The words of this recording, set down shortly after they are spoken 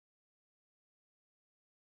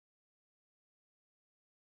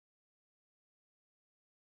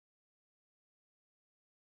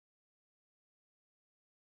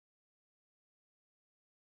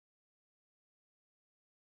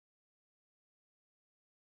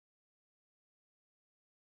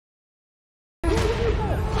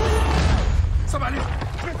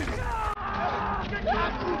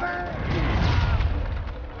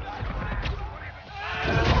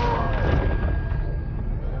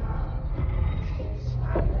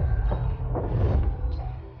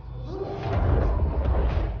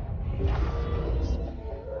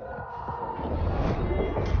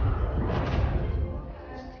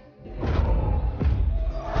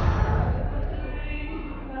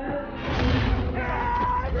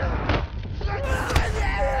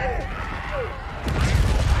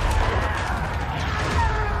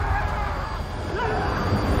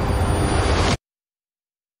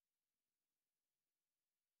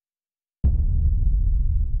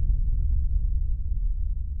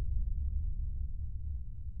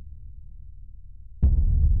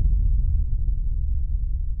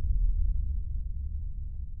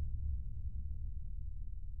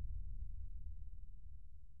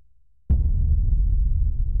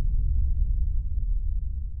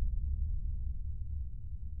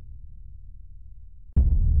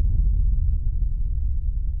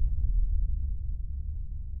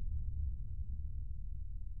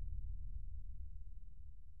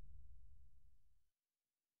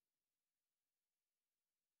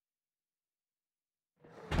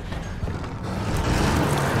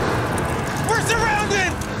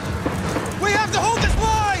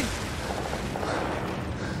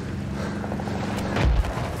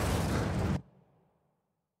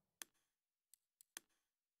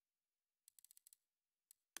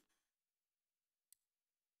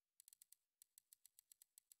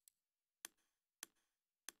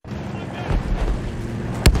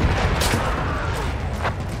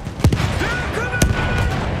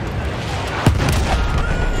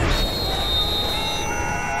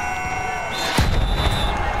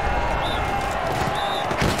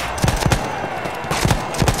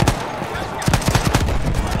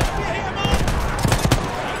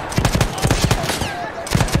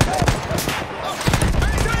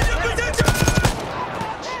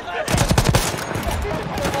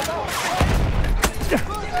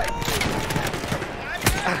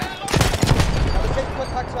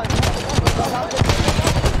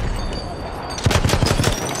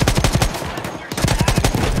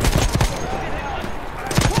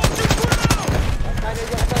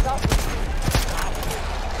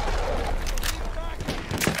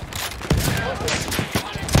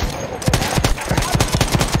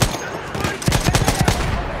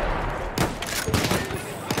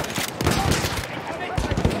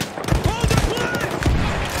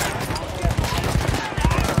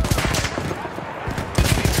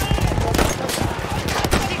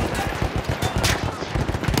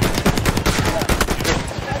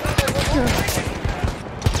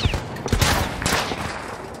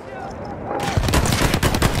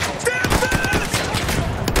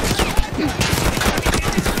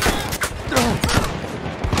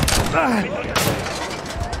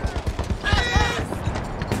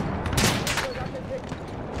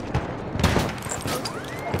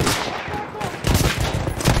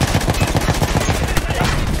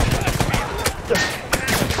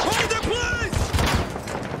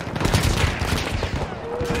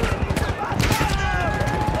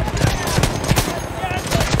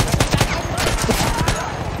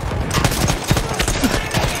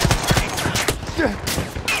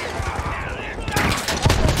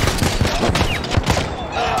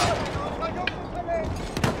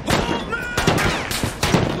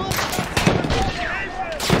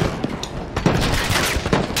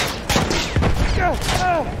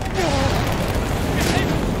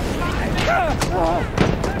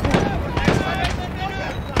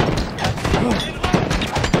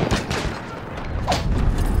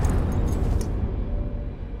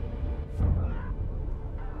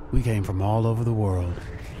We came from all over the world,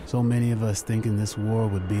 so many of us thinking this war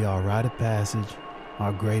would be our rite of passage,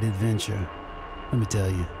 our great adventure. Let me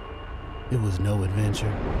tell you, it was no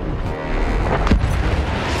adventure.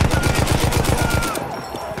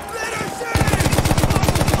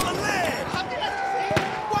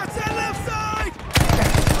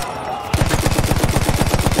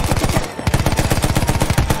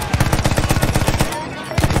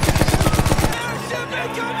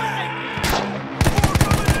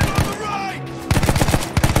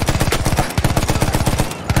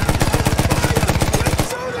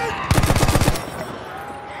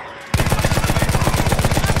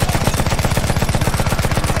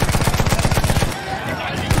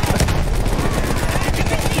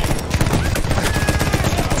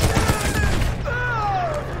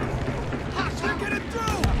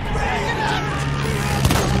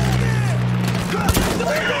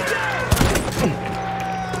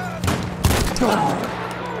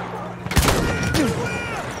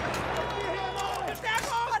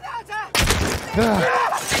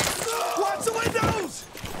 Watch the windows!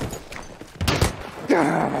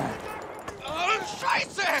 Oh,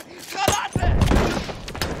 Scheiße! Granate!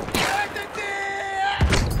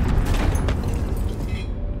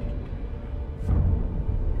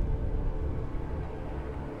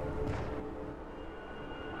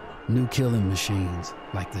 New killing machines,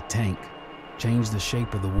 like the tank, changed the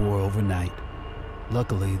shape of the war overnight.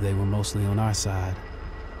 Luckily, they were mostly on our side.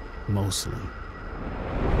 Mostly.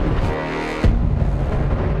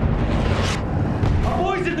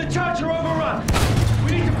 The church are overrun.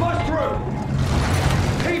 We need to push through.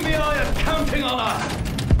 PBI is counting on us.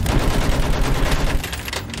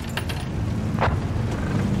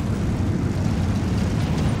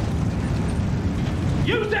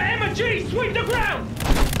 Use the M&G, sweep the ground.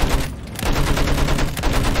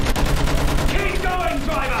 Keep going,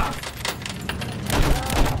 driver.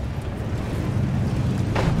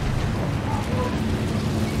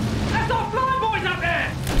 That's our fly boys up there.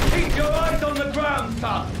 Keep your eyes on the ground,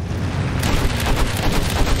 son.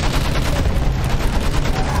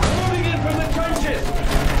 Moving in from the trenches.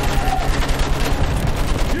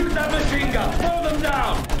 Use that machine gun. Throw them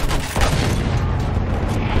down.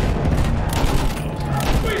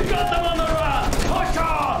 We've got them on the run. Push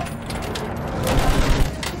on.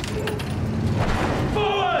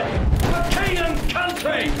 Forward for king and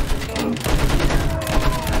country.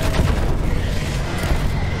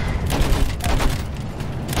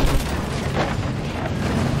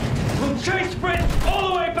 Chase sprint all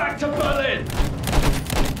the way back to Berlin!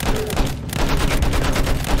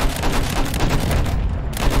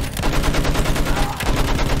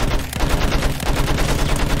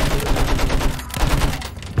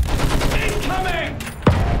 Incoming!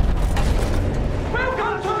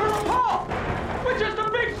 Welcome to the report! We're just a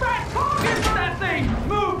big fat target for that thing!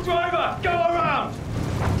 Move, driver! Go around!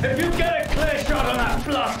 If you get a clear shot on that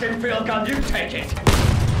blasting field gun, you take it!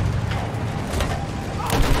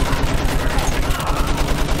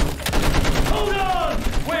 Hold on!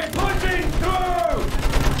 We're pushing through!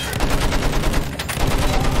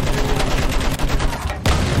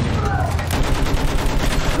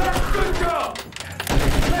 That's a good job!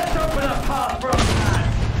 Let's open a path for our man!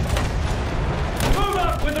 Move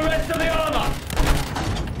up with the rest of the armor!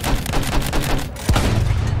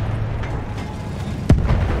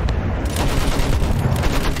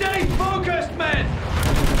 Stay focused, men!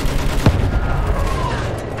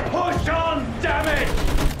 Push on, damn it!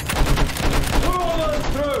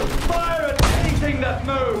 Through! Fire at anything that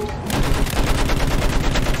moves!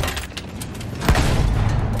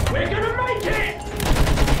 We're gonna make it!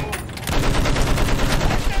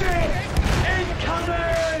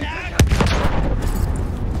 Incoming!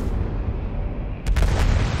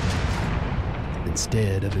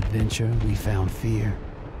 Instead of adventure, we found fear.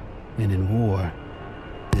 And in war,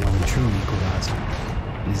 the only true equalizer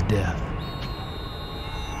is death.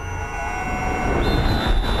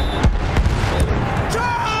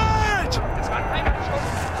 Charge!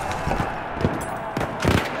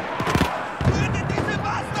 Tötet diese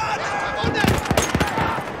Bastarde!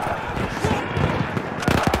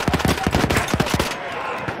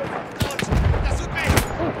 Das tut weh!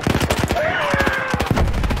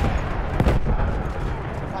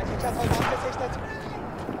 Feindlicher Soldat gesichtet.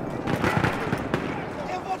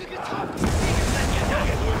 Er wurde getroffen!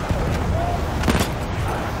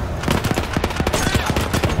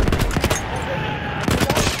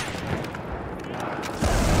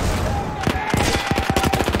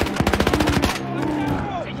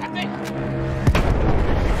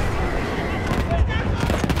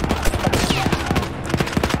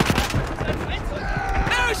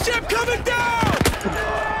 Airship coming down!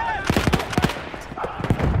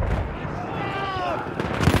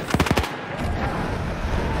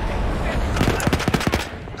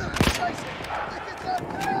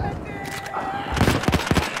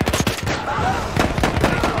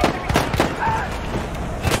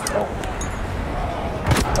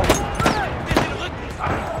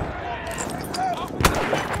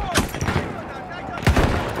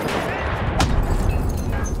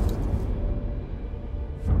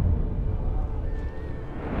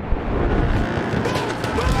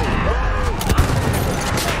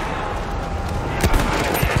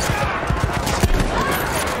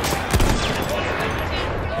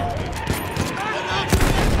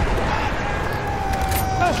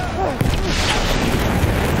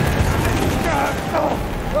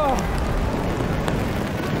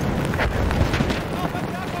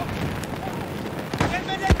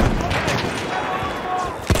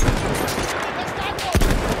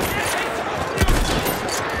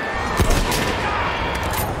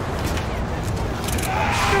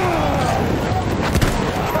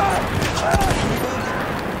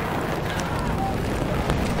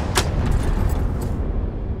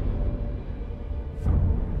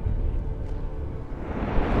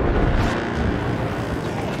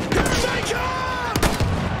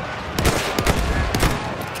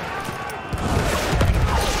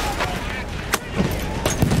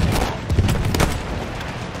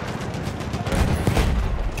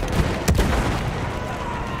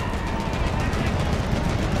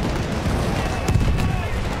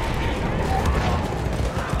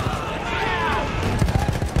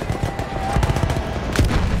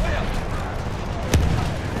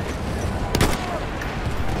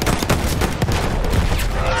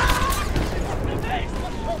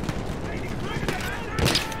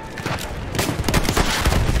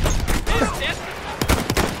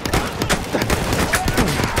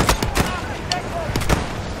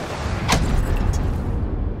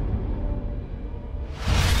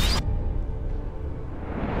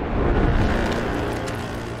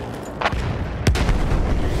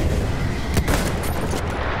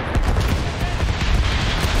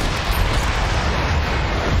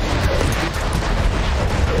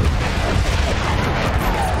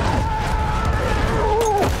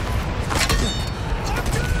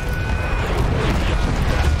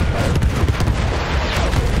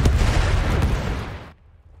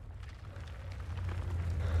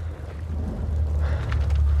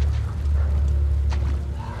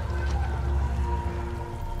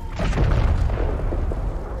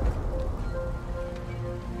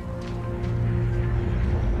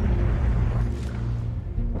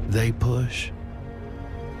 They push.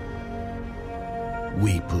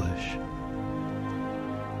 We push.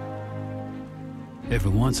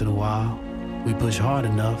 Every once in a while, we push hard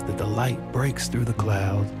enough that the light breaks through the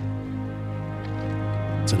clouds.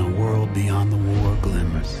 And a world beyond the war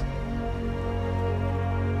glimmers,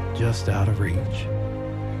 just out of reach.